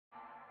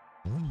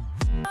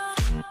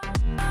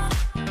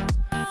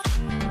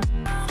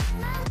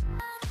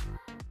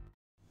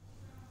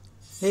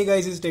Hey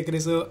guys, it's Tech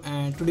Racer,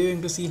 and today we're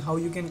going to see how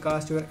you can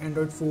cast your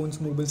Android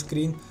phone's mobile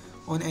screen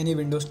on any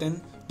Windows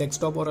 10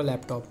 desktop or a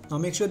laptop. Now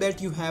make sure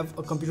that you have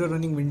a computer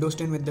running Windows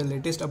 10 with the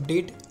latest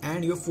update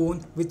and your phone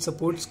which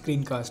supports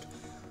screencast.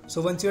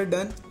 So once you're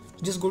done,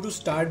 just go to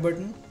start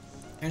button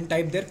and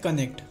type there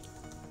connect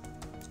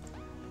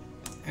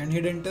and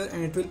hit enter,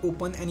 and it will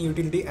open an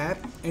utility app.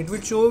 It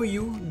will show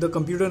you the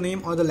computer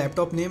name or the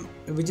laptop name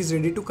which is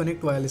ready to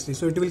connect wirelessly.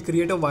 So it will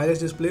create a wireless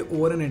display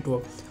over a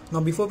network. Now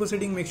before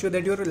proceeding, make sure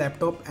that your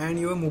laptop and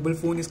your mobile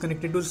phone is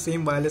connected to the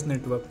same wireless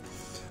network.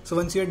 So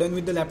once you are done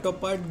with the laptop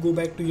part, go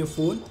back to your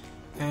phone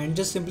and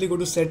just simply go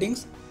to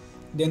settings,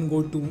 then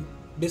go to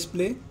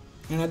display,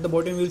 and at the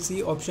bottom you will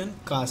see option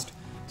cast.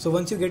 So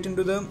once you get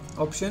into the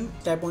option,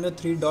 tap on the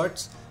three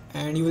dots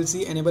and you will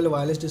see enable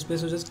wireless display.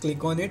 So just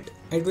click on it.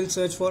 It will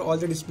search for all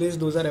the displays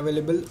those are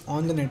available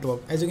on the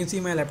network. As you can see,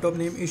 my laptop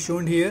name is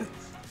shown here,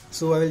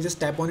 so I will just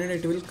tap on it.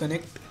 It will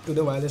connect to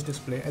the wireless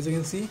display. As you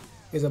can see,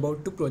 is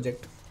about to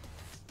project.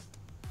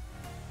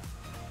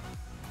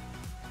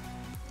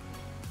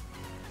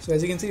 So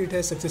as you can see, it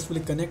has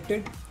successfully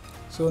connected.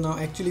 So now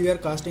actually we are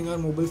casting our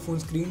mobile phone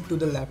screen to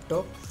the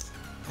laptop,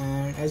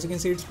 and as you can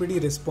see, it's pretty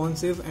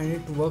responsive and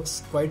it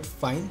works quite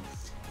fine.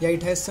 Yeah,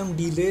 it has some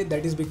delay,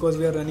 that is because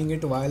we are running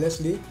it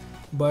wirelessly,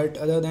 but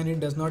other than it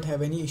does not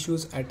have any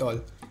issues at all.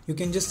 You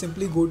can just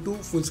simply go to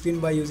full screen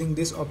by using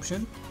this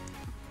option,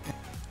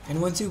 and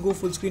once you go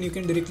full screen, you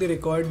can directly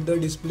record the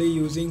display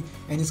using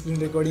any screen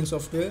recording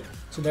software.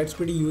 So that's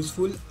pretty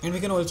useful, and we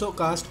can also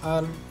cast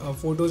our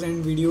photos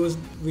and videos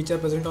which are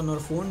present on our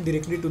phone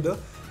directly to the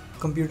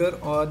computer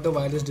or the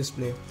wireless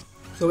display.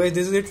 So guys,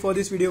 this is it for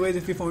this video guys.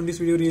 If you found this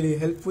video really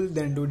helpful,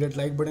 then do that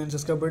like button and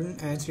subscribe button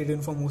and stay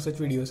tuned for more such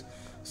videos.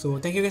 So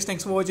thank you guys,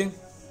 thanks for watching.